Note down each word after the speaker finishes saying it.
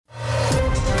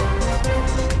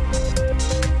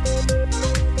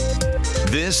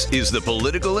This is the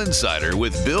Political Insider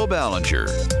with Bill Ballenger.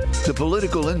 The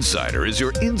Political Insider is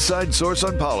your inside source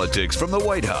on politics from the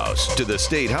White House to the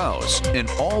State House and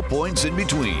all points in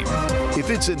between. If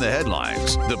it's in the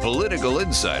headlines, the Political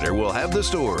Insider will have the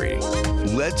story.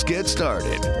 Let's get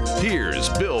started. Here's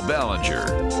Bill Ballenger.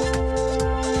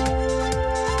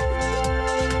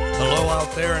 Hello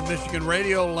out there in Michigan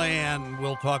Radio Land.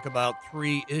 We'll talk about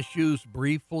three issues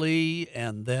briefly,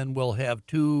 and then we'll have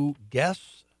two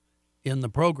guests in the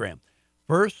program.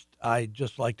 First, I'd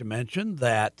just like to mention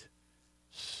that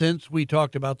since we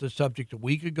talked about this subject a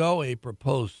week ago, a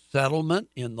proposed settlement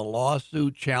in the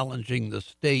lawsuit challenging the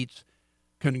state's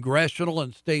congressional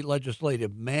and state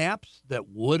legislative maps that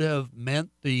would have meant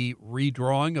the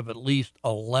redrawing of at least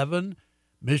 11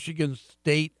 Michigan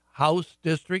state House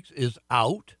districts is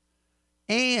out,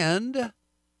 and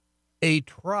a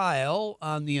trial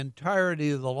on the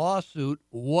entirety of the lawsuit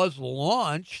was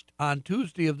launched on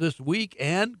Tuesday of this week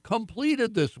and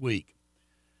completed this week.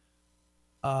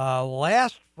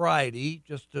 Last Friday,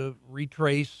 just to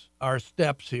retrace our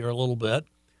steps here a little bit,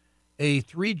 a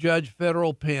three-judge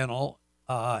federal panel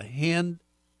handling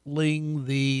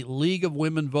the League of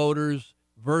Women Voters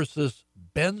versus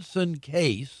Benson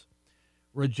case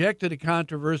rejected a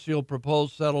controversial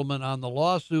proposed settlement on the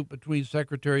lawsuit between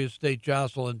Secretary of State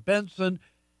Jocelyn Benson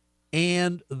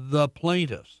and the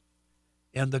plaintiffs.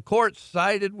 And the court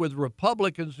sided with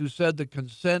Republicans who said the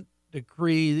consent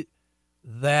decree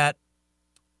that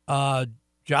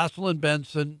Jocelyn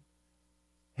Benson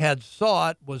had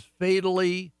sought was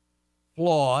fatally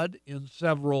flawed in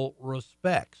several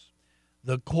respects.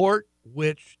 The court,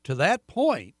 which to that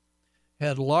point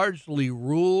had largely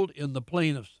ruled in the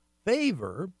plaintiffs'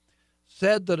 favor,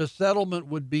 said that a settlement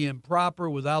would be improper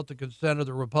without the consent of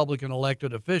the Republican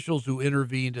elected officials who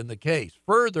intervened in the case.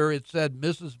 Further, it said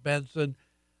Mrs. Benson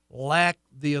lacked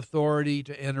the authority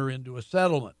to enter into a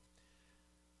settlement.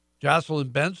 Jocelyn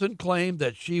Benson claimed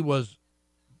that she was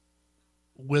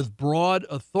with broad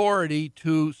authority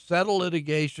to settle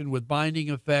litigation with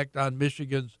binding effect on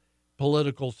Michigan's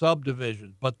political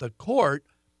subdivision. But the court,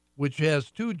 which has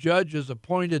two judges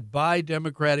appointed by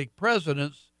Democratic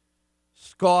presidents,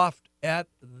 scoffed at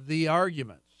the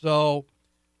argument. So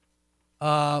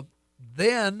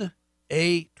then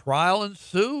a trial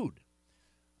ensued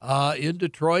in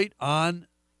Detroit on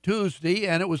Tuesday,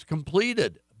 and it was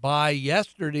completed by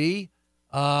yesterday,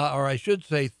 or I should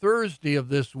say Thursday of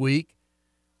this week,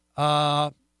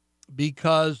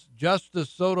 because Justice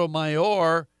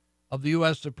Sotomayor of the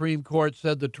U.S. Supreme Court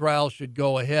said the trial should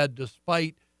go ahead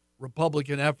despite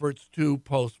Republican efforts to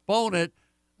postpone it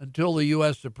until the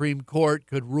U.S. Supreme Court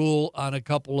could rule on a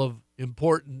couple of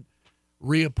important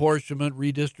reapportionment,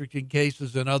 redistricting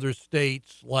cases in other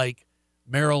states like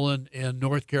Maryland and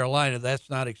North Carolina.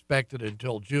 That's not expected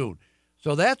until June.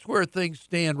 So that's where things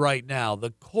stand right now.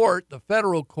 The court, the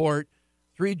federal court,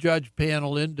 three-judge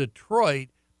panel in Detroit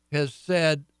has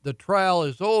said the trial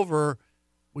is over.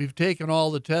 We've taken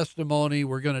all the testimony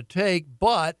we're going to take,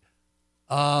 but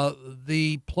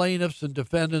the plaintiffs and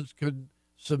defendants could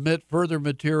submit further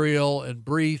material and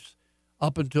briefs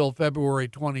up until February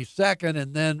 22nd,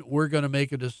 and then we're going to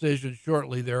make a decision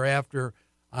shortly thereafter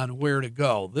on where to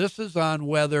go. This is on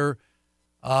whether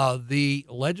the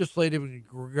legislative and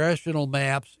congressional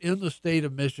maps in the state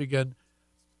of Michigan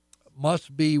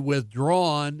must be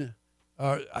withdrawn,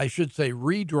 or I should say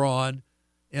redrawn,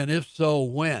 and if so,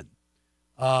 when?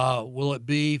 Will it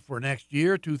be for next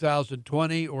year,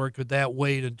 2020, or could that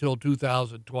wait until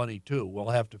 2022? We'll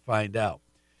have to find out.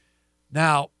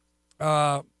 Now,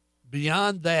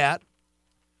 beyond that,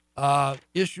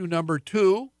 issue number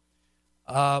two,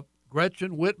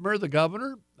 Gretchen Whitmer, the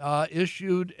governor,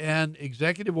 issued an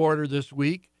executive order this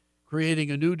week creating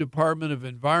a new Department of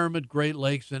Environment, Great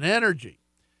Lakes, and Energy.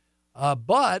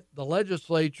 But the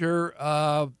legislature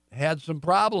had some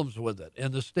problems with it,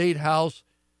 and the State House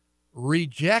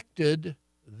rejected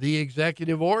the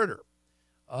executive order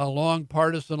along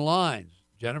partisan lines.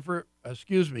 Gretchen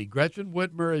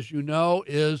Whitmer, as you know,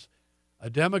 is a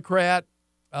Democrat,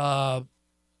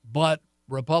 but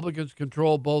Republicans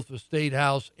control both the State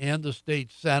House and the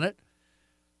State Senate,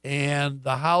 and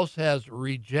the House has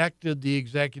rejected the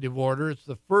executive order. It's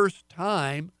the first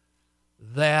time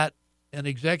that an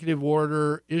executive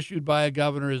order issued by a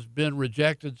governor has been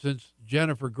rejected since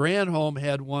Jennifer Granholm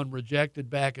had one rejected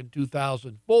back in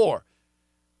 2004.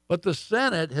 But the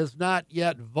Senate has not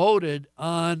yet voted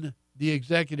on the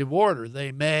executive order.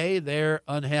 They may. They're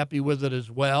unhappy with it as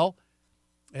well.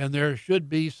 And there should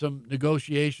be some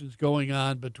negotiations going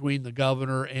on between the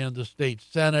governor and the state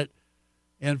Senate,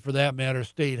 and for that matter,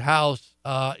 State House,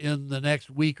 in the next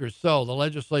week or so. The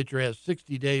legislature has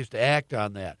 60 days to act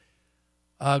on that.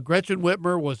 Gretchen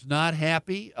Whitmer was not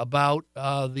happy about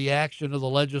the action of the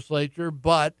legislature,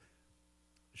 but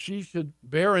she should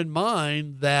bear in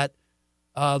mind that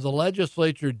the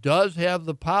legislature does have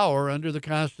the power under the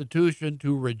Constitution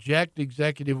to reject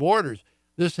executive orders.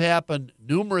 This happened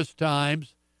numerous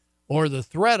times, or the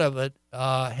threat of it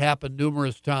happened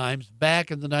numerous times back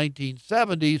in the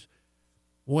 1970s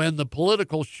when the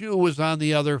political shoe was on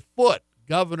the other foot.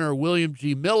 Governor William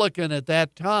G. Milliken at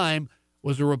that time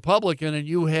was a Republican, and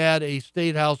you had a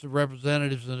state House of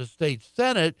Representatives and a state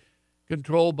Senate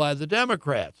controlled by the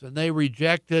Democrats, and they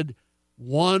rejected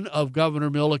one of Governor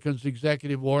Milliken's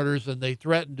executive orders, and they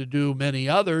threatened to do many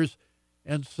others.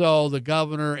 And so the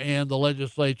governor and the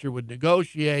legislature would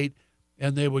negotiate,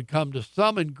 and they would come to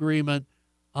some agreement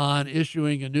on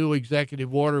issuing a new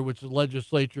executive order, which the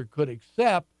legislature could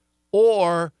accept,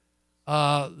 or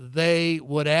they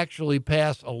would actually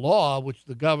pass a law, which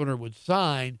the governor would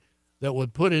sign, that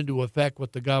would put into effect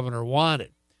what the governor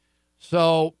wanted.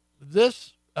 So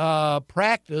this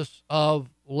practice of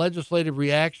legislative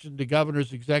reaction to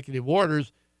governor's executive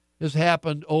orders has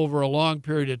happened over a long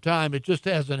period of time. It just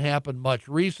hasn't happened much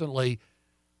recently.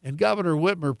 And Governor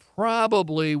Whitmer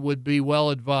probably would be well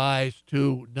advised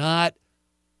to not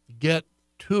get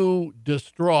too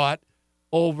distraught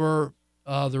over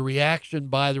the reaction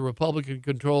by the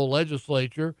Republican-controlled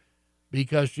legislature,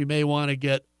 because she may want to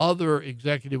get other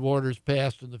executive orders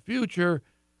passed in the future,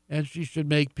 and she should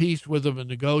make peace with them and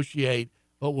negotiate,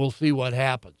 but we'll see what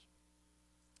happens.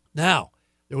 Now,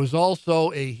 there was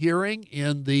also a hearing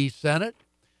in the Senate.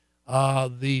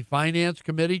 The Finance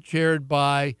Committee, chaired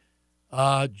by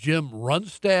Jim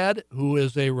Runstad, who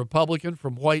is a Republican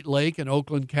from White Lake in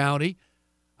Oakland County,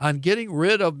 on getting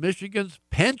rid of Michigan's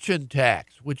pension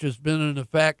tax, which has been in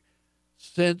effect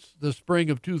since the spring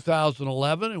of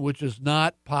 2011, and which is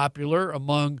not popular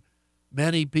among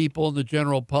many people in the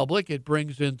general public. It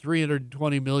brings in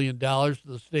 $320 million to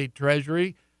the state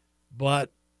treasury,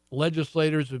 but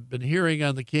legislators have been hearing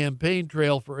on the campaign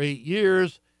trail for 8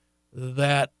 years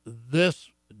that this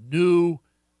new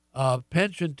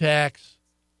pension tax,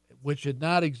 which had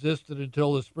not existed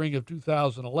until the spring of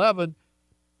 2011,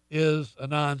 is a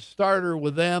non-starter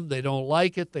with them. They don't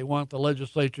like it. They want the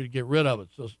legislature to get rid of it.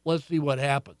 So let's see what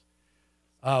happens.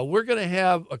 We're going to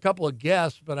have a couple of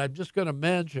guests, but I'm just going to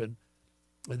mention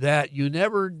that you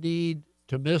never need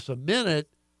to miss a minute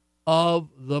of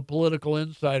the Political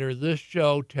Insider. This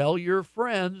show, tell your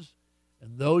friends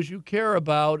and those you care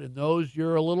about and those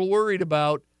you're a little worried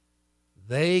about,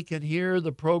 they can hear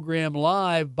the program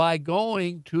live by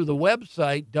going to the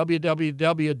website,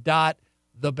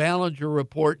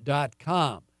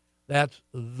 www.theballengerreport.com. That's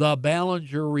The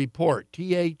Ballenger Report,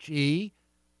 T-H-E,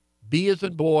 B as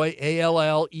in boy,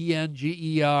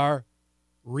 A-L-L-E-N-G-E-R,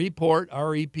 report,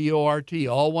 R-E-P-O-R-T,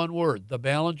 all one word,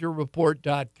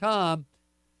 theballengerreport.com.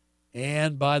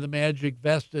 And by the magic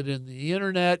vested in the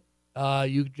internet,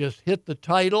 you just hit the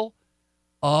title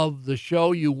of the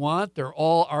show you want. They're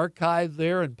all archived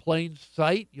there in plain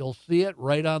sight. You'll see it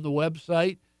right on the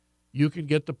website. You can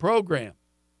get the program.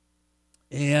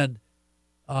 And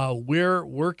we're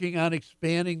working on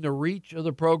expanding the reach of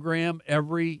the program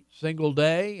every single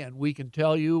day. And we can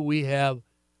tell you we have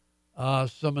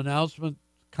some announcements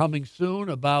coming soon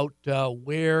about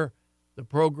where the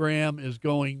program is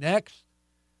going next.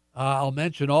 I'll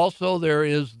mention also there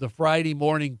is the Friday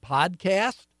morning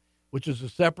podcast, which is a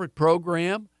separate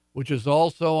program, which is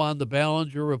also on the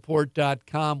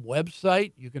BallengerReport.com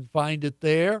website. You can find it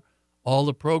there. All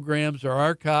the programs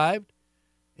are archived.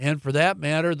 And for that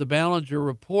matter, the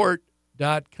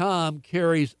BallengerReport.com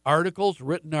carries articles,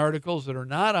 written articles that are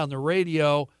not on the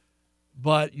radio,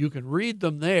 but you can read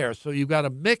them there. So you've got a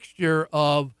mixture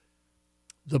of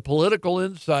the Political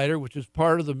Insider, which is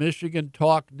part of the Michigan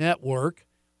Talk Network,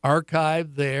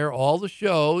 archived there, all the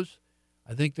shows.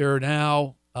 I think there are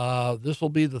now, this will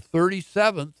be the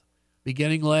 37th,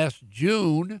 beginning last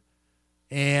June.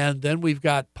 And then we've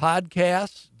got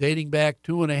podcasts dating back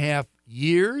 2.5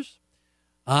 years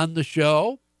on the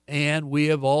show. And we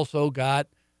have also got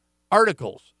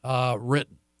articles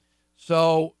written.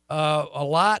 So a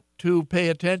lot to pay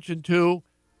attention to.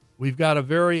 We've got a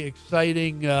very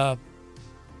exciting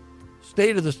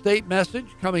State of the State message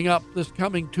coming up this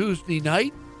coming Tuesday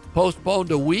night,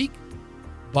 postponed a week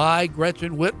by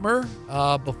Gretchen Whitmer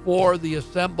before the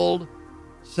assembled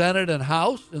Senate and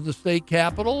House in the state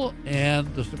capitol and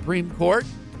the Supreme Court.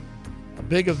 A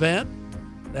big event.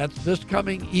 That's this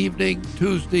coming evening,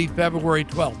 Tuesday, February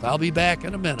 12th. I'll be back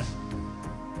in a minute.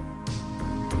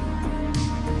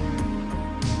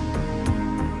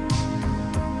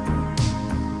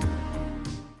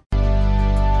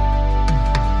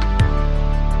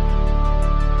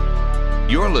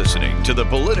 listening to The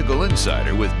Political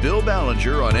Insider with Bill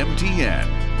Ballenger on MTN.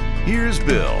 Here's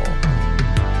Bill.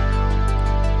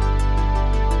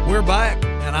 We're back,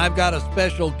 and I've got a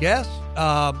special guest.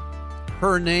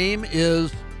 Her name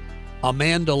is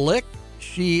Amanda Lick.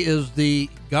 She is the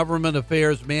Government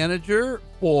Affairs Manager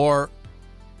for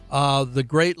the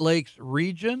Great Lakes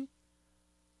region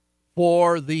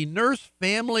for the Nurse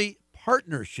Family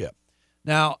Partnership.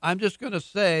 Now, I'm just going to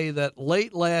say that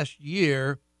late last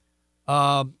year,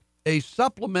 a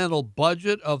supplemental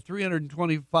budget of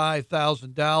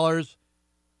 $325,000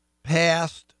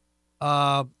 passed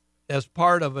as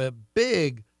part of a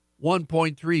big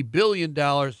 $1.3 billion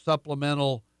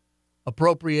supplemental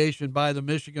appropriation by the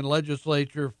Michigan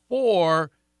legislature for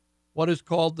what is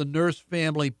called the Nurse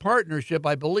Family Partnership.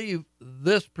 I believe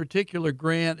this particular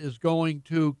grant is going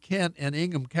to Kent and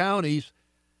Ingham counties.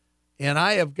 And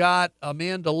I have got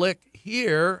Amanda Lick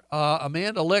here.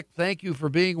 Amanda Lick, thank you for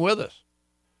being with us.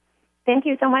 Thank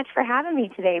you so much for having me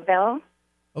today, Bill.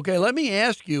 Okay, let me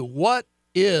ask you, what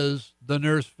is the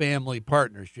Nurse Family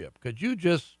Partnership? Could you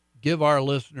just give our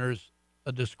listeners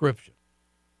a description?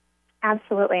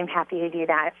 Absolutely, I'm happy to do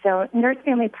that. So Nurse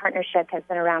Family Partnership has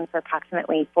been around for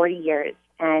approximately 40 years.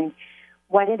 And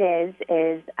what it is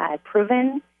a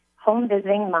proven home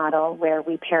visiting model where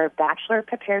we pair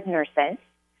bachelor-prepared nurses.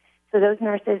 So those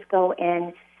nurses go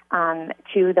in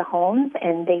to the homes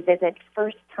and they visit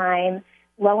first-time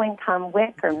low-income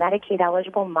WIC or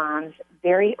Medicaid-eligible moms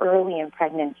very early in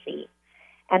pregnancy.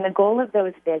 And the goal of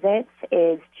those visits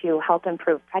is to help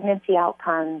improve pregnancy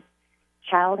outcomes,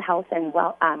 child health and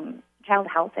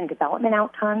development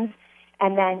outcomes,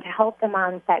 and then to help the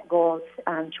moms set goals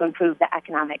to improve the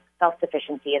economic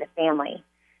self-sufficiency of the family.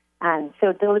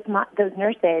 So those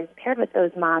nurses paired with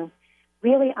those moms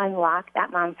really unlock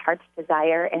that mom's heart's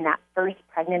desire in that first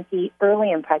pregnancy,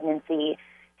 early in pregnancy,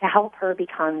 to help her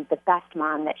become the best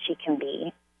mom that she can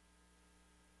be.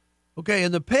 Okay,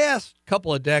 in the past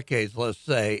couple of decades, let's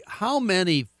say, how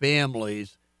many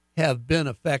families have been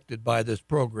affected by this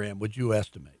program, would you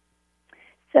estimate?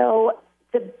 So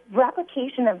the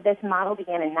replication of this model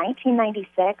began in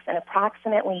 1996, and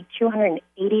approximately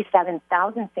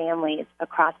 287,000 families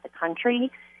across the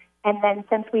country. And then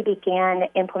since we began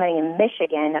implementing in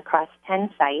Michigan across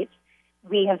 10 sites,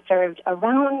 we have served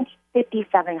around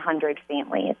 5,700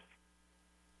 families.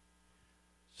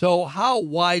 So how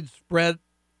widespread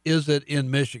is it in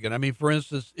Michigan? I mean, for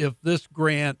instance, if this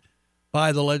grant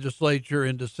by the legislature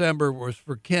in December was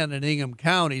for Kent and Ingham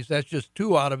counties, that's just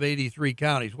 2 out of 83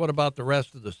 counties. What about the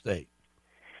rest of the state?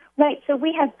 Right. So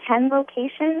we have 10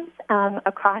 locations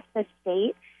across the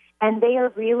state, and they are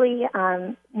really,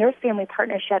 Nurse Family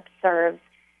Partnership serves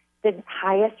the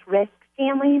highest risk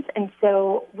families. And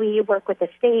so we work with the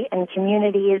state and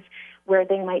communities where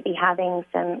they might be having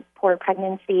some poor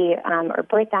pregnancy or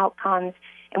birth outcomes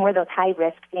and where those high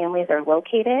risk families are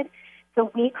located. So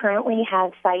we currently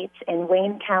have sites in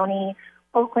Wayne County,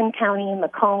 Oakland County,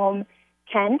 Macomb,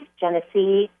 Kent,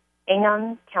 Genesee,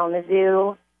 Ingham,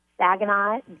 Kalamazoo,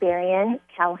 Saginaw, Berrien,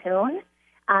 Calhoun.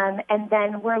 And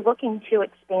then we're looking to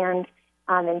expand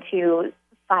into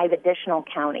 5 additional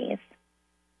counties.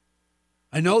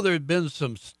 I know there have been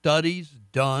some studies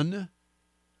done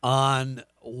on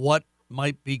what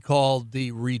might be called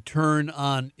the return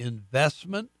on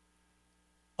investment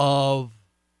of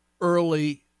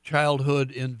early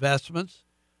childhood investments.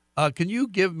 Can you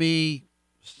give me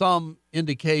some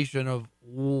indication of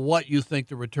what you think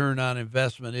the return on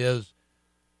investment is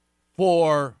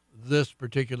for this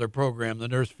particular program, the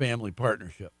Nurse Family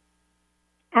Partnership?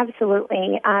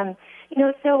 Absolutely.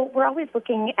 So we're always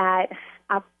looking at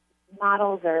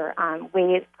models or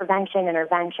ways, prevention,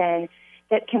 intervention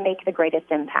that can make the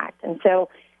greatest impact. And so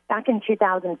back in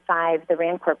 2005, the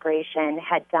RAND Corporation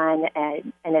had done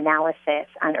an analysis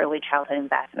on early childhood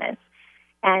investments.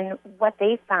 And what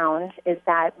they found is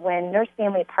that when Nurse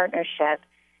Family Partnership,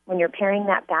 when you're pairing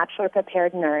that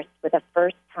bachelor-prepared nurse with a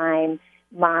first-time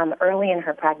mom early in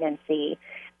her pregnancy,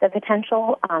 the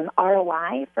potential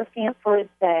ROI for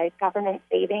the government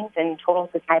savings and total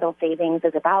societal savings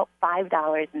is about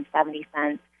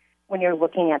 $5.70 when you're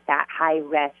looking at that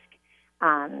high-risk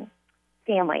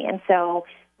family. And so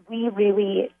we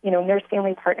really, Nurse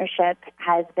Family Partnership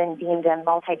has been deemed a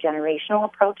multi-generational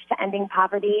approach to ending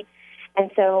poverty. And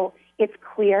so it's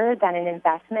clear that an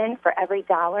investment for every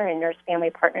dollar in Nurse Family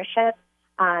Partnership,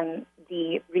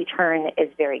 the return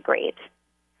is very great.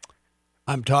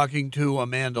 I'm talking to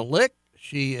Amanda Lick.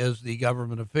 She is the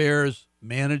Government Affairs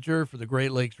Manager for the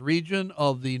Great Lakes region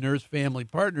of the Nurse Family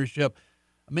Partnership.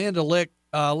 Amanda Lick,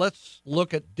 let's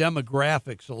look at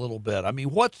demographics a little bit. I mean,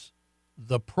 what's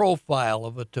the profile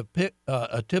of a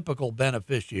typical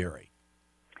beneficiary?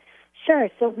 Sure.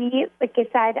 So we, like I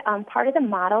said, part of the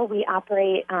model, we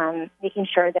operate making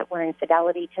sure that we're in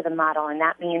fidelity to the model, and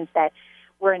that means that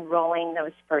we're enrolling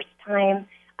those first-time,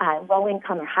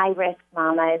 low-income or high-risk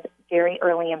mamas very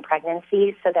early in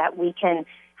pregnancy so that we can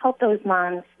help those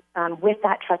moms with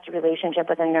that trusted relationship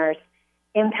with a nurse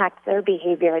impact their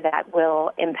behavior that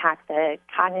will impact the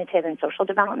cognitive and social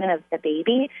development of the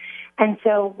baby. And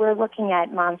so we're looking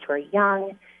at moms who are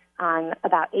young.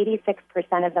 About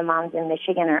 86% of the moms in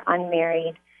Michigan are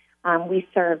unmarried. We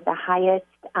serve the highest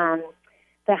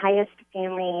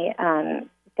family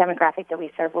demographic that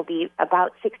we serve will be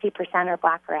about 60% are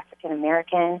Black or African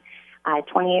American,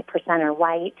 28% are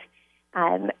white.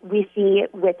 We see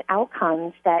with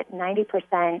outcomes that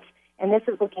 90%, and this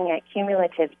is looking at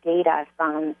cumulative data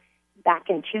from back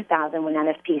in 2000 when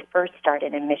NSP first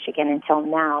started in Michigan until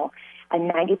now, and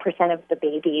 90% of the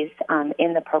babies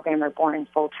in the program are born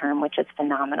full term, which is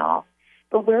phenomenal.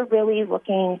 But we're really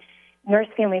looking,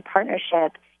 nurse-family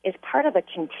partnership is part of a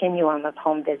continuum of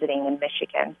home visiting in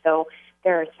Michigan. So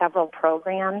there are several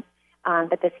programs,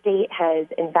 but the state has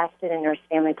invested in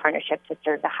nurse-family partnership to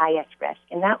serve the highest risk.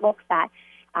 And that looks at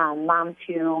moms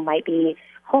who might be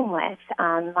homeless,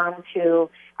 moms who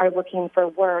are looking for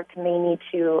work, may need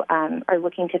to, are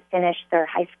looking to finish their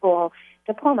high school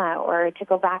diploma or to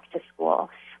go back to school,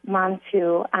 moms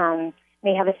who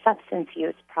may have a substance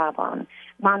use problem,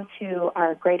 moms who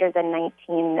are greater than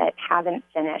 19 that haven't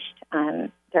finished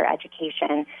their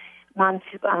education, moms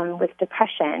who, with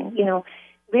depression,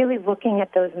 really looking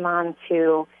at those moms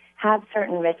who have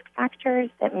certain risk factors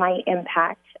that might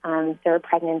impact their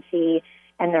pregnancy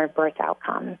and their birth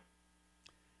outcome.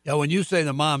 Yeah, when you say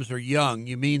the moms are young,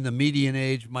 you mean the median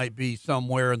age might be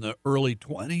somewhere in the early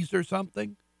 20s or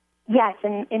something? Yes,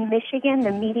 in Michigan,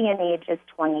 the median age is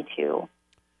 22.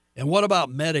 And what about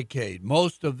Medicaid?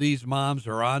 Most of these moms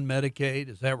are on Medicaid,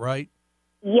 is that right?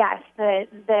 Yes,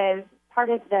 the part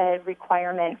of the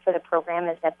requirement for the program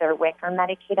is that they're WIC or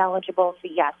Medicaid eligible. So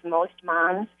yes, most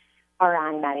moms are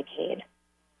on Medicaid.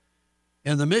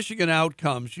 And the Michigan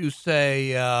outcomes, you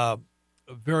say a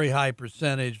very high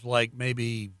percentage, like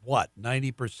maybe,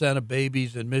 90% of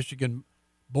babies in Michigan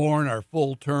born are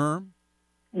full term?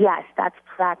 Yes, that's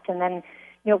correct. And then,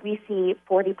 we see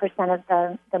 40%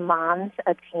 of the moms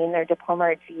obtain their diploma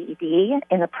or GED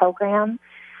in the program.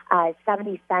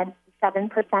 77%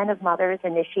 of mothers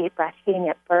initiate breastfeeding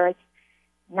at birth.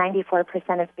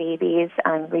 94% of babies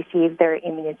receive their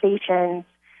immunizations.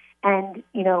 And,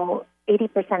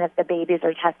 80% of the babies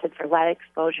are tested for lead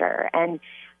exposure. And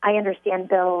I understand,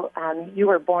 Bill, you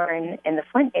were born in the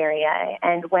Flint area,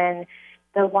 and when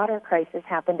the water crisis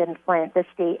happened in Flint, the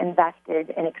state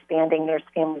invested in expanding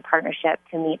nurse-family partnership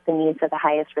to meet the needs of the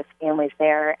highest-risk families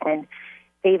there, and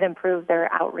they've improved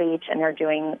their outreach and are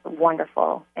doing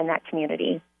wonderful in that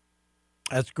community.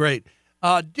 That's great.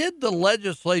 Did the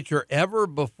legislature ever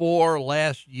before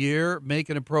last year make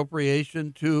an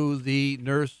appropriation to the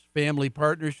nurse-family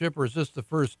partnership, or is this the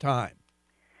first time?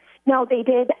 No, they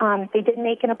did. They did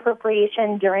make an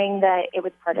appropriation during it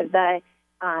was part of the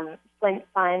Flint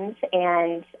funds,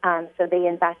 and so they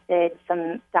invested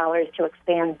some dollars to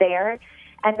expand there.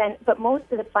 And then, but most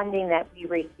of the funding that we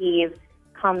receive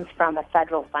comes from a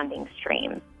federal funding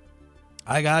stream.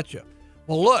 I got you.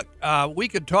 Well, look, we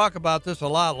could talk about this a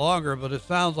lot longer, but it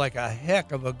sounds like a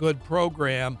heck of a good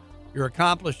program. You're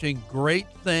accomplishing great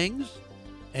things,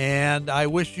 and I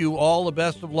wish you all the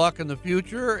best of luck in the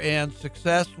future and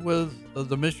success with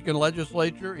the Michigan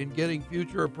legislature in getting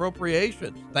future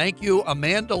appropriations. Thank you,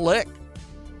 Amanda Lick.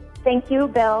 Thank you,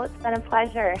 Bill. It's been a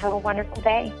pleasure. Have a wonderful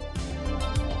day.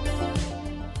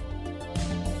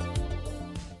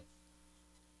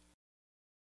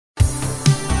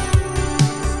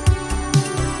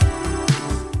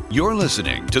 You're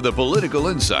listening to The Political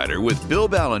Insider with Bill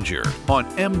Ballenger on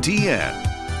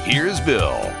MTN. Here's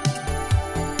Bill.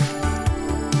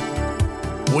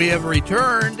 We have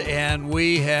returned, and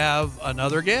we have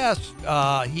another guest.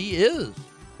 He is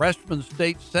freshman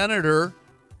state senator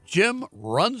Jim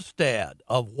Runstad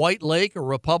of White Lake, a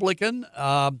Republican.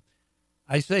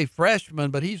 I say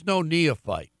freshman, but he's no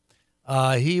neophyte.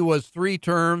 He was 3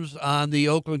 terms on the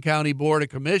Oakland County Board of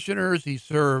Commissioners. He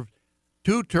served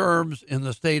 2 terms in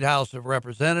the State House of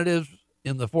Representatives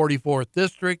in the 44th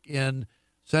District in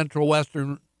central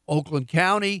western Oakland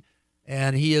County,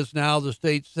 and he is now the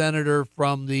state senator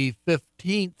from the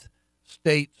 15th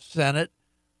State Senate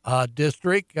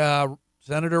District.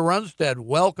 Senator Runstad,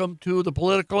 welcome to the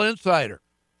Political Insider.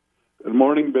 Good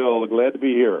morning, Bill. Glad to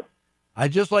be here.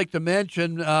 I'd just like to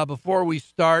mention before we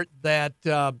start that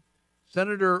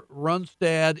Senator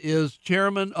Runstad is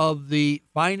chairman of the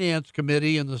Finance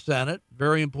Committee in the Senate,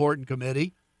 very important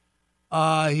committee.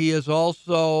 He is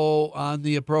also on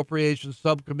the Appropriations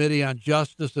Subcommittee on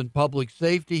Justice and Public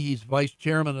Safety. He's vice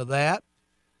chairman of that.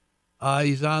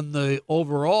 He's on the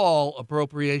overall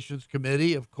Appropriations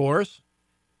Committee, of course,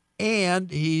 and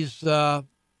he's on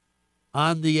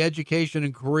the Education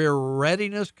and Career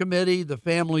Readiness Committee, the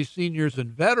Family, Seniors,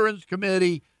 and Veterans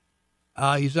Committee.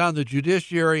 He's on the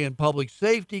Judiciary and Public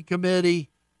Safety Committee.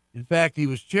 In fact, he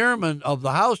was chairman of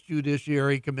the House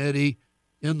Judiciary Committee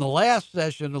in the last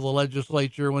session of the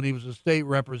legislature when he was a state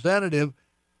representative.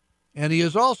 And he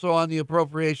is also on the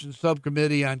Appropriations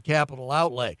Subcommittee on Capital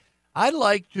Outlay. I'd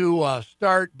like to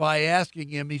start by asking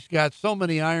him, he's got so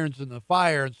many irons in the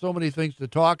fire and so many things to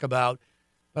talk about,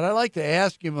 but I'd like to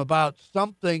ask him about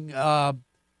something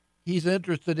he's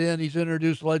interested in, he's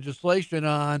introduced legislation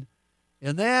on,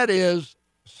 and that is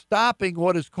stopping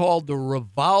what is called the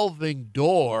revolving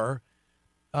door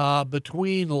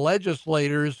between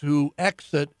legislators who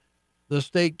exit the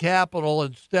state capitol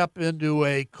and step into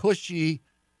a cushy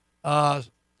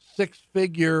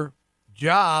six-figure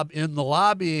job in the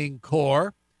lobbying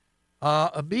corps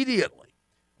immediately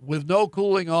with no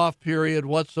cooling off period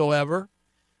whatsoever,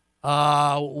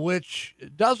 which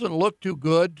doesn't look too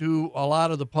good to a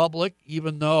lot of the public,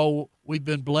 even though we've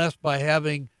been blessed by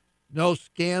having no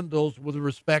scandals with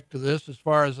respect to this as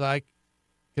far as I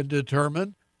can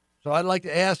determine. So I'd like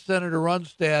to ask Senator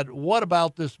Runstad, what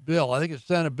about this bill? I think it's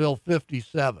Senate Bill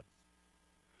 57.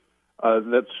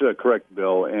 That's correct,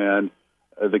 Bill. And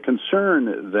the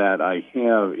concern that I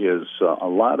have is a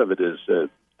lot of it is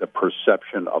the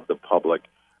perception of the public.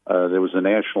 There was a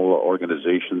national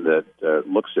organization that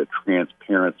looks at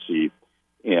transparency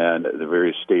in the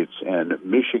various states, and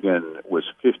Michigan was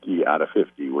 50 out of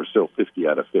 50. We're still 50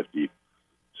 out of 50.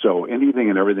 So anything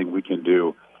and everything we can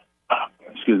do,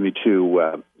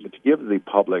 to give the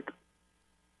public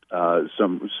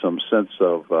some sense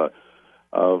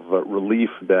of relief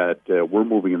that we're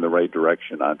moving in the right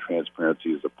direction on transparency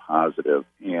is a positive.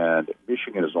 And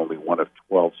Michigan is only one of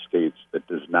 12 states that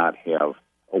does not have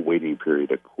a waiting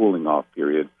period, a cooling off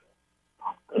period,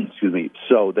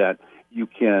 so that you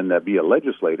can be a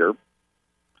legislator,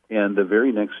 and the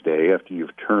very next day after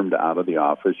you've termed out of the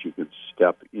office, you can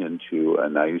step into a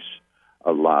nice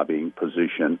lobbying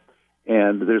position.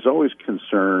 And there's always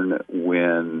concern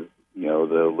when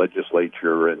the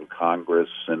legislature and Congress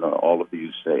and all of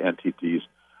these entities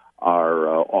are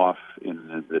off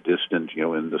in the distance,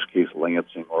 in this case,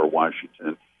 Lansing or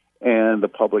Washington, and the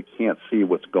public can't see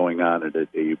what's going on at a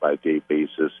day-by-day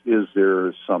basis. Is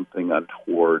there something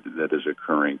untoward that is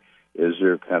occurring? Is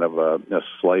there kind of a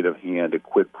sleight of hand, a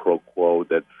quid pro quo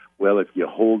that, well, if you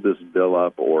hold this bill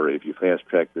up or if you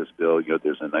fast-track this bill,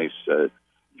 there's a nice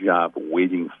job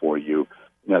waiting for you?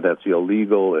 That's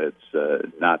illegal.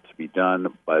 It's not to be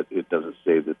done, but it doesn't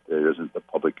say that there isn't the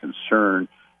public concern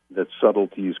that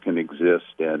subtleties can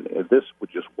exist, and this would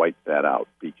just wipe that out,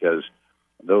 because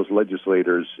those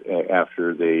legislators,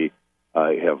 after they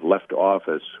have left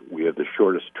office, we have the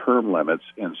shortest term limits,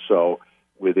 and so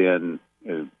within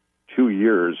 2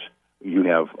 years, you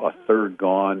have a third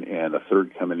gone and a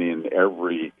third coming in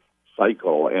every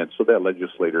cycle, and so that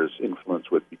legislator's influence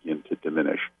would begin to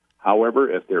diminish. However,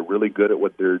 if they're really good at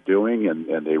what they're doing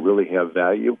and they really have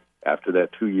value, after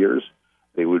that 2 years,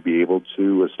 they would be able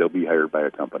to still be hired by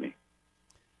a company.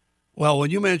 Well,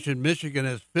 when you mentioned Michigan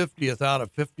as 50th out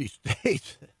of 50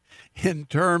 states in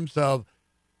terms of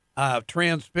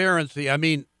transparency, I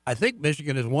think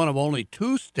Michigan is one of only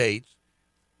 2 states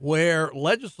where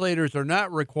legislators are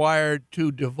not required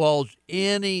to divulge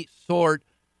any sort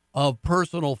of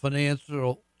personal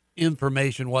financial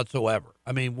information whatsoever.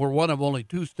 We're one of only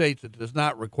 2 states that does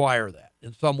not require that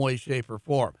in some way, shape, or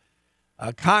form.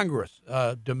 Congress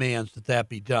demands that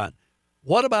be done.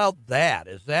 What about that?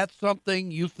 Is that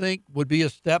something you think would be a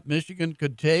step Michigan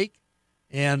could take?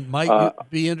 And might you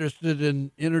be interested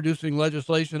in introducing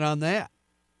legislation on that?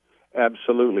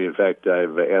 Absolutely. In fact,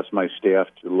 I've asked my staff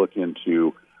to look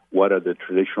into what are the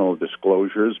traditional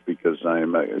disclosures, because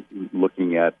I'm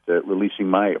looking at releasing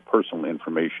my personal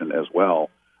information as well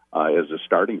as a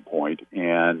starting point.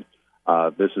 And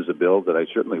this is a bill that I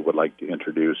certainly would like to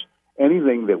introduce.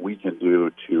 Anything that we can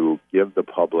do to give the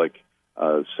public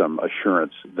some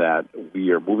assurance that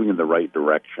we are moving in the right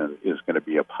direction is going to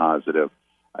be a positive.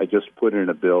 I just put in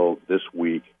a bill this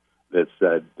week that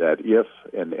said that if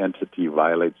an entity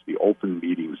violates the Open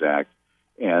Meetings Act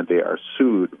and they are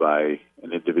sued by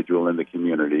an individual in the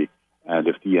community, and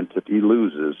if the entity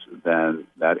loses, then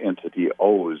that entity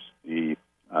owes the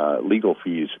legal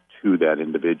fees to that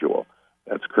individual.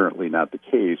 That's currently not the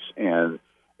case, and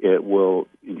it will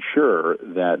ensure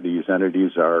that these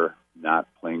entities are not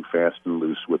playing fast and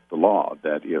loose with the law,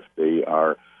 that if they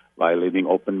are violating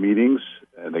open meetings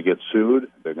and they get sued,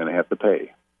 they're going to have to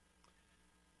pay.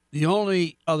 The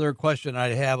only other question I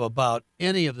have about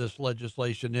any of this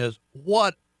legislation is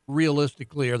what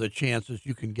realistically are the chances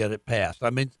you can get it passed? I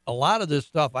mean, a lot of this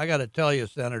stuff, I got to tell you,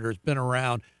 Senator, has been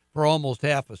around for almost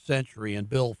half a century in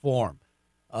bill form.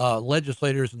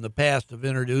 Legislators in the past have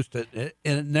introduced it,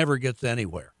 and it never gets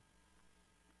anywhere.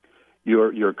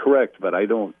 You're correct, but I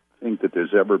don't think that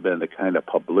there's ever been the kind of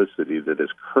publicity that is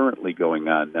currently going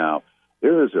on now.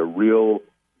 There is a real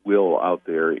will out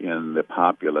there in the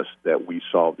populace that we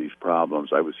solve these problems.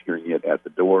 I was hearing it at the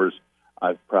doors.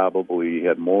 I've probably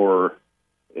had more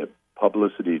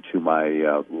publicity to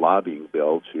my lobbying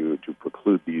bill to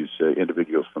preclude these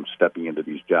individuals from stepping into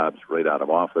these jobs right out of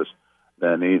office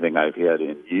than anything I've had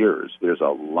in years. There's a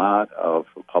lot of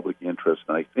public interest,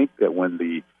 and I think that when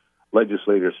the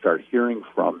legislators start hearing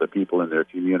from the people in their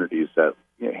communities that,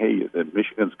 hey,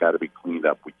 Michigan's got to be cleaned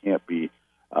up. We can't be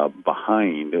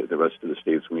behind the rest of the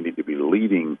states. We need to be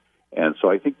leading. And so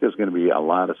I think there's going to be a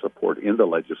lot of support in the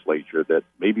legislature that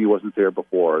maybe wasn't there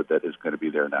before that is going to be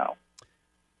there now.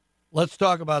 Let's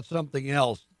talk about something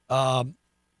else.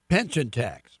 Pension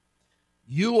tax.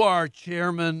 You are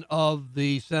chairman of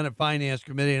the Senate Finance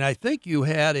Committee, and I think you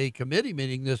had a committee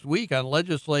meeting this week on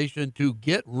legislation to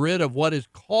get rid of what is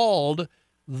called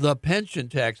the pension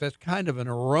tax. That's kind of an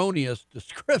erroneous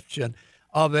description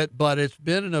of it, but it's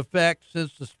been in effect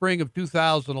since the spring of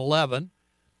 2011,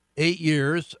 8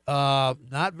 years,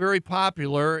 not very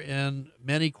popular in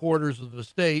many quarters of the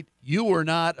state. You were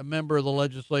not a member of the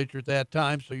legislature at that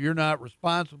time, so you're not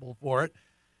responsible for it.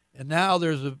 And now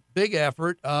there's a big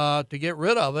effort to get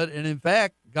rid of it. And in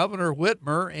fact, Governor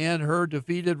Whitmer and her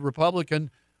defeated Republican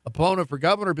opponent for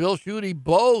governor, Bill Schuette,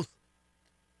 both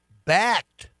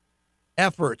backed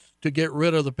efforts to get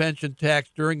rid of the pension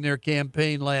tax during their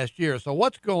campaign last year. So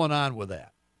what's going on with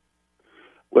that?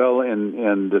 Well,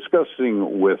 in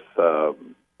discussing with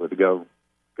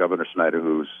Governor Snyder,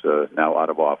 who's now out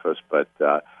of office, but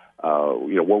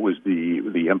what was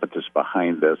the impetus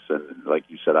behind this? And like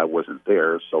you said, I wasn't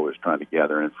there, so I was trying to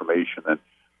gather information.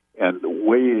 And the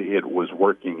way it was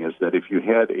working is that if you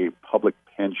had a public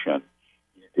pension,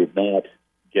 you did not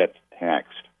get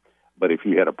taxed. But if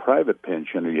you had a private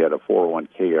pension or you had a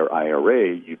 401k or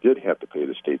IRA, you did have to pay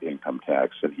the state income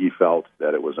tax. And he felt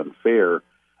that it was unfair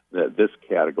that this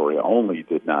category only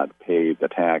did not pay the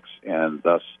tax, and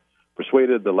thus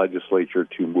persuaded the legislature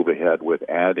to move ahead with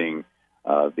adding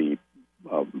the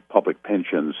public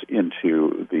pensions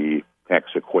into the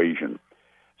tax equation.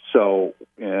 So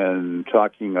in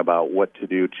talking about what to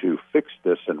do to fix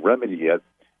this and remedy it,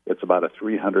 it's about a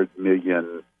 $300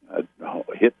 million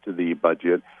hit to the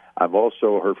budget. I've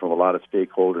also heard from a lot of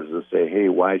stakeholders that say, hey,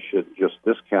 why should just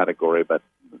this category, but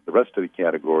the rest of the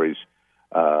categories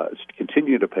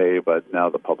continue to pay, but now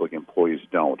the public employees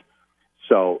don't.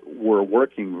 So we're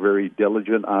working very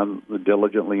diligently on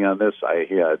this. I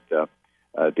had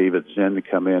David Zinn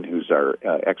come in, who's our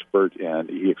expert, and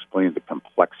he explained the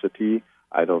complexity.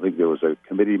 I don't think there was a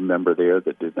committee member there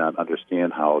that did not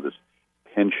understand how this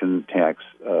pension tax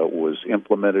was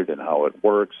implemented and how it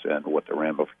works and what the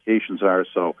ramifications are.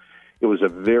 So it was a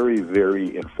very,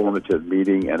 very informative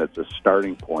meeting, and it's a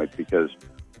starting point because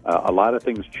a lot of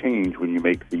things change when you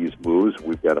make these moves.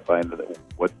 We've got to find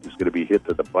what is going to be hit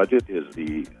to the budget. Is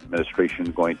the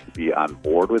administration going to be on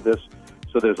board with this?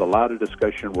 So there's a lot of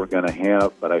discussion we're going to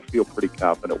have, but I feel pretty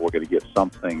confident we're going to get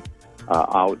something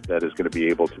out that is going to be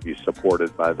able to be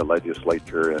supported by the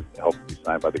legislature and hopefully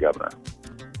signed by the governor.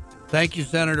 Thank you,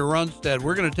 Senator Runstead.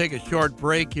 We're going to take a short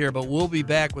break here, but we'll be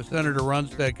back with Senator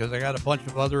Runstead because I got a bunch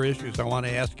of other issues I want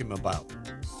to ask him about.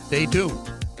 Stay tuned.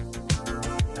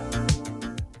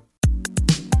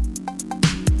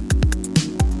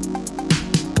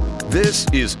 This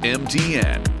is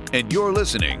MTN, and you're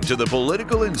listening to The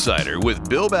Political Insider with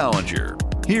Bill Ballenger.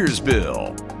 Here's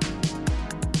Bill.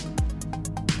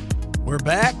 We're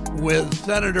back with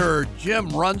Senator Jim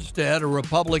Runstead, a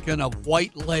Republican of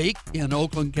White Lake in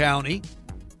Oakland County.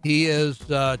 He is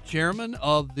chairman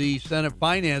of the Senate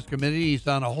Finance Committee. He's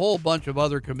on a whole bunch of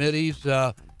other committees,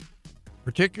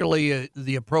 particularly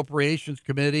the Appropriations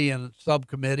Committee and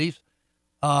subcommittees.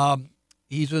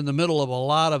 He's in the middle of a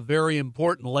lot of very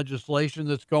important legislation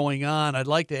that's going on. I'd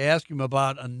like to ask him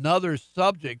about another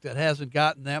subject that hasn't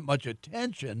gotten that much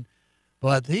attention,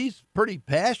 but he's pretty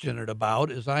passionate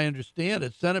about, as I understand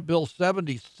it, Senate Bill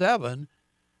 77.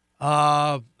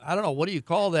 I don't know, what do you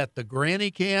call that, the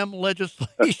Grannycam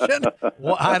legislation?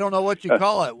 Well, I don't know what you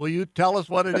call it. Will you tell us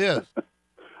what it is?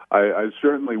 I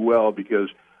certainly will, because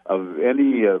of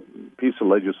any piece of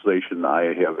legislation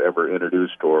I have ever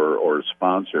introduced or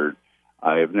sponsored,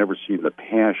 I have never seen the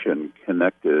passion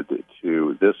connected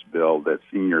to this bill that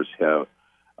seniors have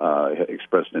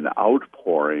expressed an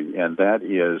outpouring, and that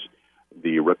is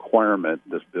the requirement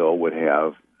this bill would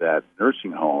have that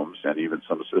nursing homes and even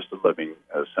some assisted living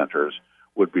centers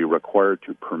would be required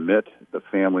to permit the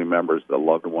family members, the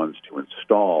loved ones, to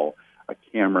install a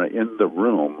camera in the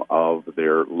room of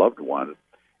their loved one,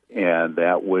 and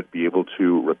that would be able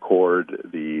to record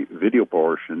the video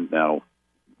portion. Now,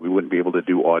 we wouldn't be able to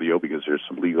do audio because there's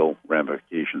some legal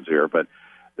ramifications there, but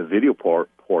the video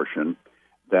portion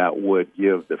that would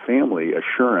give the family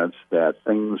assurance that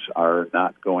things are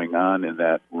not going on in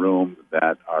that room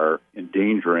that are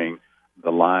endangering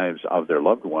the lives of their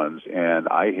loved ones. And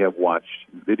I have watched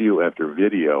video after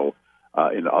video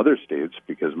in other states,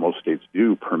 because most states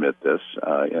do permit this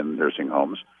in nursing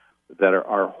homes, that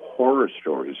are horror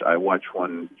stories. I watched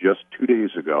one just 2 days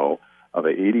ago of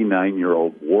an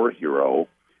 89-year-old war hero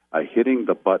hitting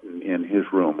the button in his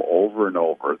room over and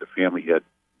over. The family had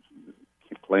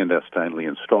clandestinely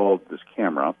installed this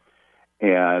camera,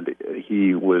 and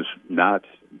he was not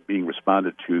being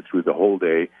responded to through the whole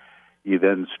day. He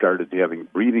then started having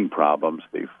breathing problems.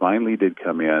 They finally did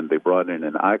come in. They brought in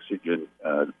an oxygen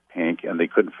tank, and they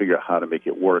couldn't figure out how to make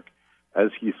it work.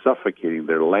 As he's suffocating,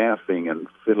 they're laughing and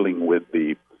fiddling with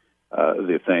the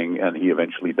thing, and he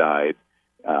eventually died.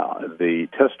 The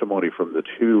testimony from the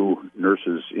two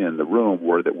nurses in the room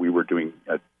were that we were doing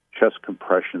chest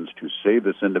compressions to save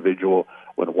this individual.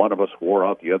 When one of us wore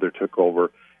out, the other took over.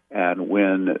 And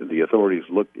when the authorities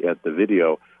looked at the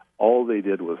video, all they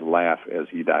did was laugh as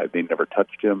he died. They never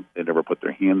touched him. They never put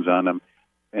their hands on him.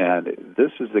 And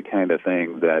this is the kind of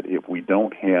thing that if we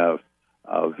don't have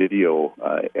video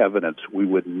evidence, we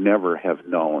would never have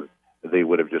known. They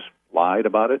would have just lied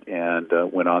about it and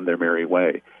went on their merry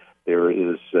way. There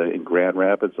is, in Grand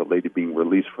Rapids, a lady being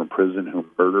released from prison who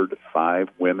murdered 5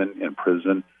 women in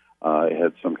prison,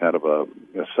 had some kind of a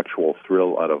sexual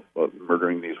thrill out of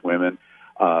murdering these women.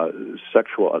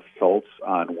 Sexual assaults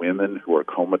on women who are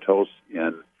comatose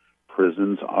in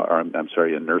prisons,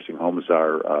 in nursing homes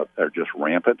are just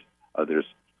rampant. There's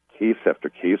case after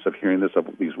case of hearing this, of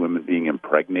these women being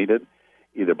impregnated,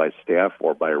 either by staff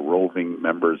or by roving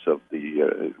members of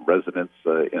the residents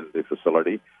in the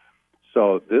facility.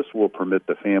 So this will permit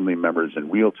the family members in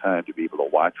real time to be able to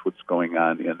watch what's going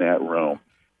on in that room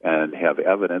and have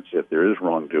evidence if there is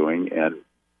wrongdoing, and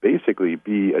basically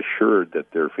be assured that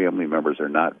their family members are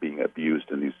not being abused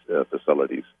in these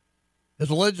facilities. Has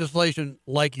legislation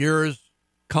like yours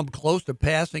come close to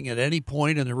passing at any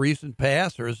point in the recent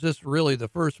past, or is this really the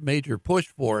first major push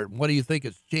for it? And what do you think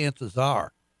its chances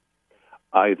are?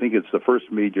 I think it's the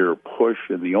first major push,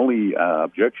 and the only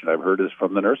objection I've heard is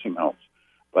from the nursing homes.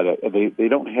 But they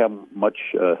don't have much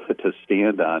to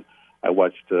stand on. I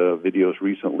watched videos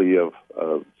recently of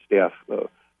staff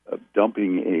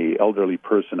dumping a elderly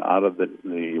person out of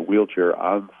the wheelchair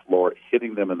on the floor,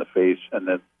 hitting them in the face, and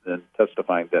then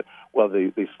testifying that, well,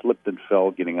 they slipped and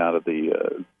fell getting out of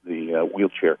the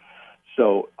wheelchair.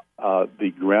 So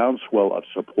the groundswell of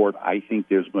support I think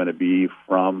there's going to be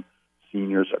from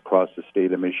seniors across the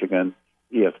state of Michigan.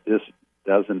 If this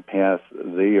doesn't pass,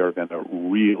 they are going to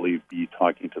really be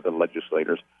talking to the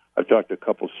legislators. I've talked to a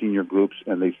couple senior groups,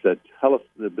 and they said, tell us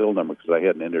the bill number, because I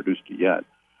hadn't introduced it yet.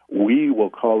 We will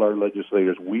call our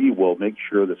legislators. We will make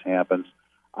sure this happens.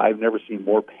 I've never seen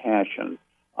more passion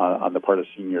on the part of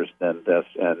seniors than this.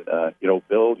 And,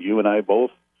 Bill, you and I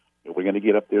both, we're going to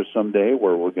get up there someday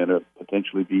where we're going to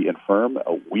potentially be infirm.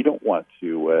 We don't want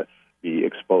to be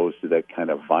exposed to that kind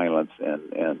of violence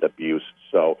and abuse.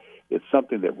 So it's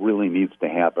something that really needs to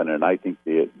happen, and I think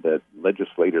that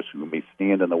legislators who may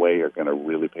stand in the way are going to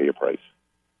really pay a price.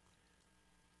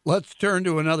 Let's turn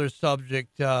to another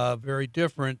subject, very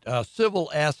different, civil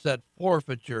asset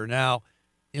forfeiture. Now,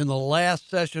 in the last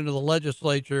session of the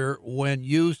legislature, when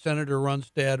you, Senator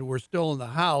Runstad, were still in the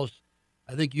House,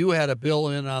 I think you had a bill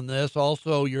in on this.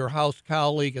 Also, your House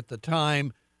colleague at the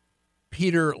time,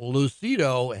 Peter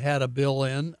Lucido, had a bill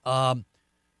in.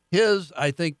 His,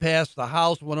 I think, passed the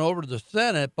House, went over to the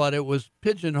Senate, but it was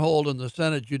pigeonholed in the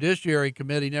Senate Judiciary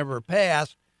Committee, never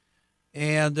passed.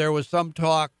 And there was some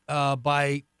talk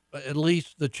by at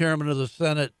least the chairman of the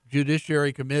Senate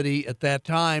Judiciary Committee at that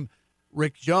time,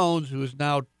 Rick Jones, who is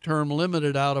now term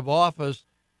limited out of office,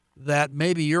 that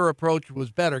maybe your approach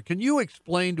was better. Can you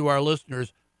explain to our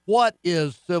listeners what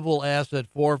is civil asset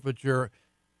forfeiture,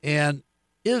 and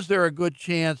is there a good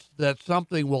chance that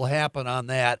something will happen on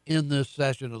that in this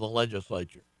session of the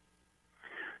legislature?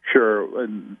 Sure.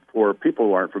 And for people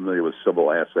who aren't familiar with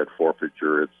civil asset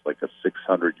forfeiture, it's like a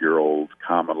 600-year-old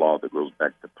common law that goes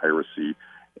back to piracy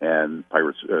and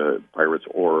pirates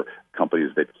or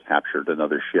companies that capture captured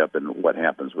another ship and what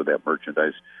happens with that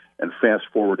merchandise. And fast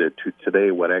forward it to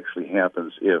today, what actually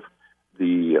happens if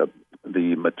the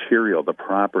material, the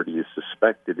property is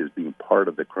suspected as being part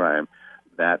of the crime,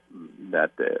 that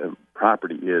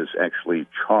property is actually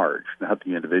charged, not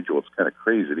the individual. It's kind of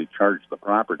crazy. They charge the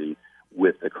property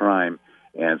with the crime.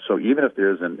 And so even if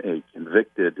there isn't a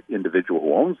convicted individual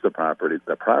who owns the property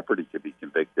could be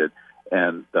convicted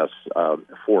and thus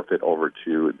forfeit over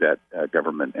to that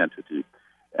government entity.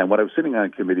 And when I was sitting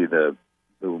on committee, the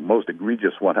most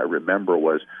egregious one I remember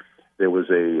was there was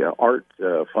a art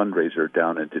fundraiser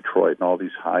down in Detroit, and all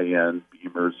these high-end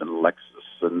Beamers and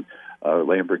Lexus and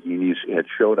Lamborghinis had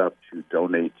showed up to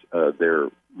donate their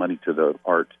money to the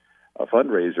art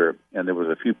fundraiser, and there was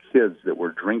a few kids that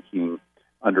were drinking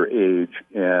underage,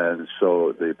 and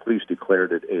so the police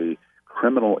declared it a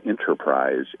criminal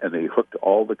enterprise, and they hooked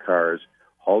all the cars,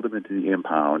 hauled them into the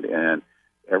impound, and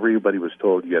everybody was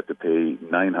told you have to pay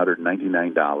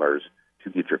 $999 to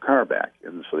get your car back.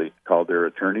 And so they called their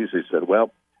attorneys. They said,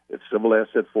 well, it's civil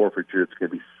asset forfeiture. It's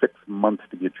going to be 6 months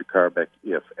to get your car back,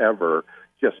 if ever.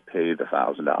 Just pay the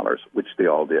 $1,000, which they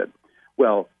all did.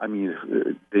 Well, I mean,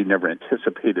 they never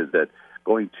anticipated that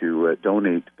going to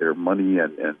donate their money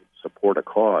and support a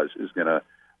cause is going to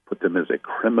put them as a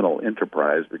criminal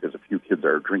enterprise because a few kids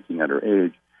are drinking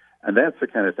underage. And that's the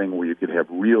kind of thing where you could have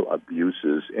real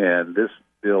abuses. And this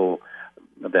bill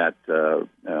that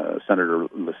Senator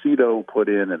Lucido put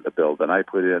in and the bill that I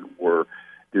put in were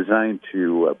designed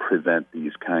to prevent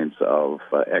these kinds of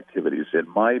activities. In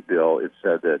my bill, it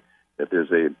said that if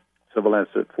there's a civil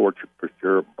asset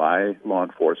forfeiture by law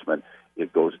enforcement,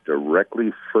 it goes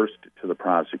directly first to the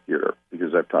prosecutor,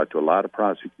 because I've talked to a lot of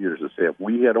prosecutors that say if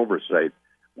we had oversight,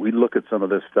 we'd look at some of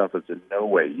this stuff and say, no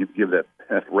way, you'd give that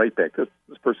right back.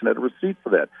 This person had a receipt for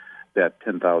that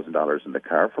 $10,000 in the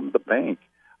car from the bank.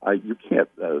 You can't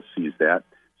seize that.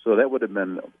 So that would have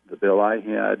been the bill I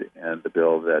had, and the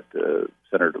bill that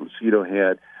Senator Lucido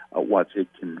had wants a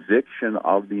conviction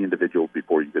of the individual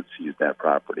before you could seize that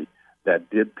property.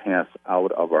 That did pass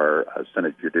out of our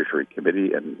Senate Judiciary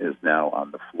Committee and is now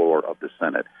on the floor of the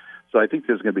Senate. So I think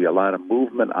there's going to be a lot of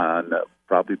movement on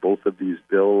probably both of these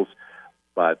bills,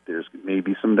 but there's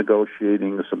maybe some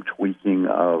negotiating, some tweaking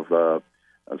of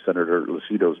Senator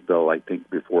Lucido's bill, I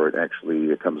think, before it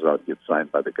actually comes out and gets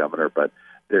signed by the governor. But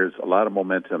there's a lot of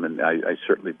momentum, and I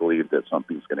certainly believe that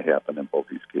something's going to happen in both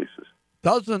these cases.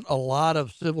 Doesn't a lot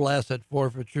of civil asset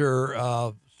forfeiture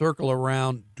circle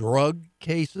around drug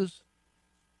cases?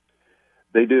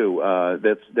 They do.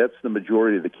 That's the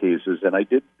majority of the cases. And I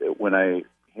did, when I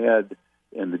had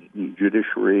in the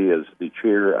judiciary as the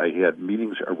chair, I had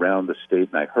meetings around the state,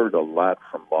 and I heard a lot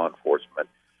from law enforcement.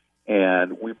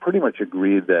 And we pretty much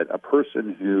agreed that a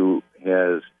person who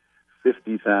has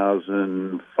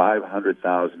 $50,000,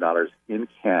 $500,000 in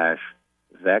cash,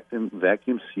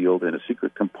 vacuum sealed in a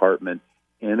secret compartment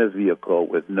in a vehicle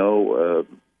with no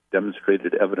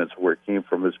demonstrated evidence where it came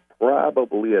from is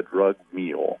probably a drug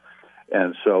mule.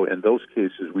 And so in those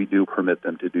cases, we do permit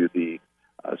them to do the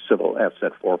civil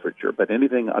asset forfeiture. But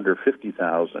anything under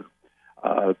 $50,000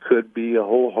 could be a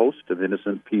whole host of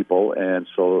innocent people. And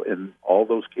so in all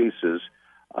those cases,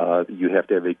 you have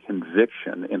to have a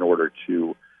conviction in order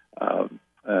to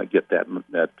get that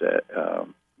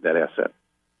asset.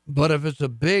 But if it's a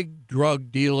big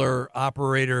drug dealer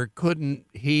operator, couldn't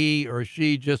he or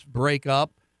she just break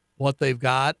up what they've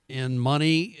got in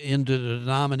money into the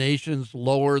denominations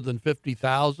lower than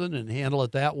 $50,000 and handle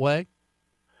it that way?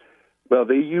 Well,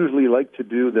 they usually like to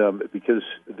do them because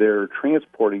they're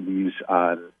transporting these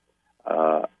on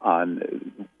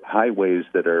highways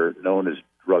that are known as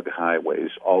drug highways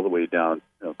all the way down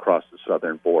across the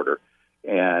southern border.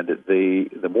 And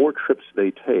the more trips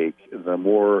they take, the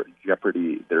more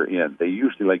jeopardy they're in. They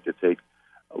usually like to take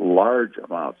large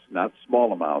amounts, not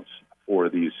small amounts, for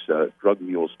these drug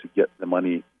mules to get the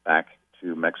money back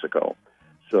to Mexico.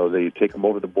 So they take them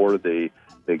over the border, they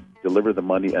deliver the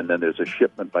money, and then there's a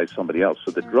shipment by somebody else.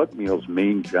 So the drug mule's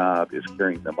main job is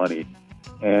carrying the money.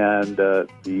 And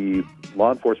the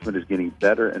law enforcement is getting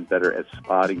better and better at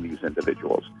spotting these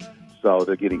individuals. So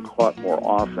they're getting caught more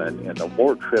often, and the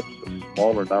more trips, the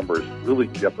smaller numbers, really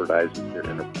jeopardizes their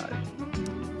enterprise.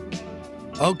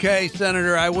 Okay,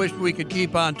 Senator, I wish we could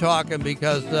keep on talking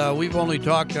because we've only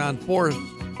talked on 4 or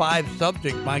 5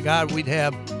 subjects. My God, we'd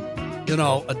have,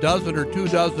 a dozen or 2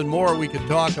 dozen more we could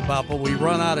talk about, but we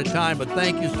run out of time. But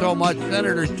thank you so much,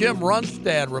 Senator Jim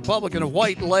Runstad, Republican of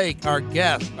White Lake, our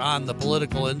guest on The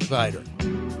Political Insider.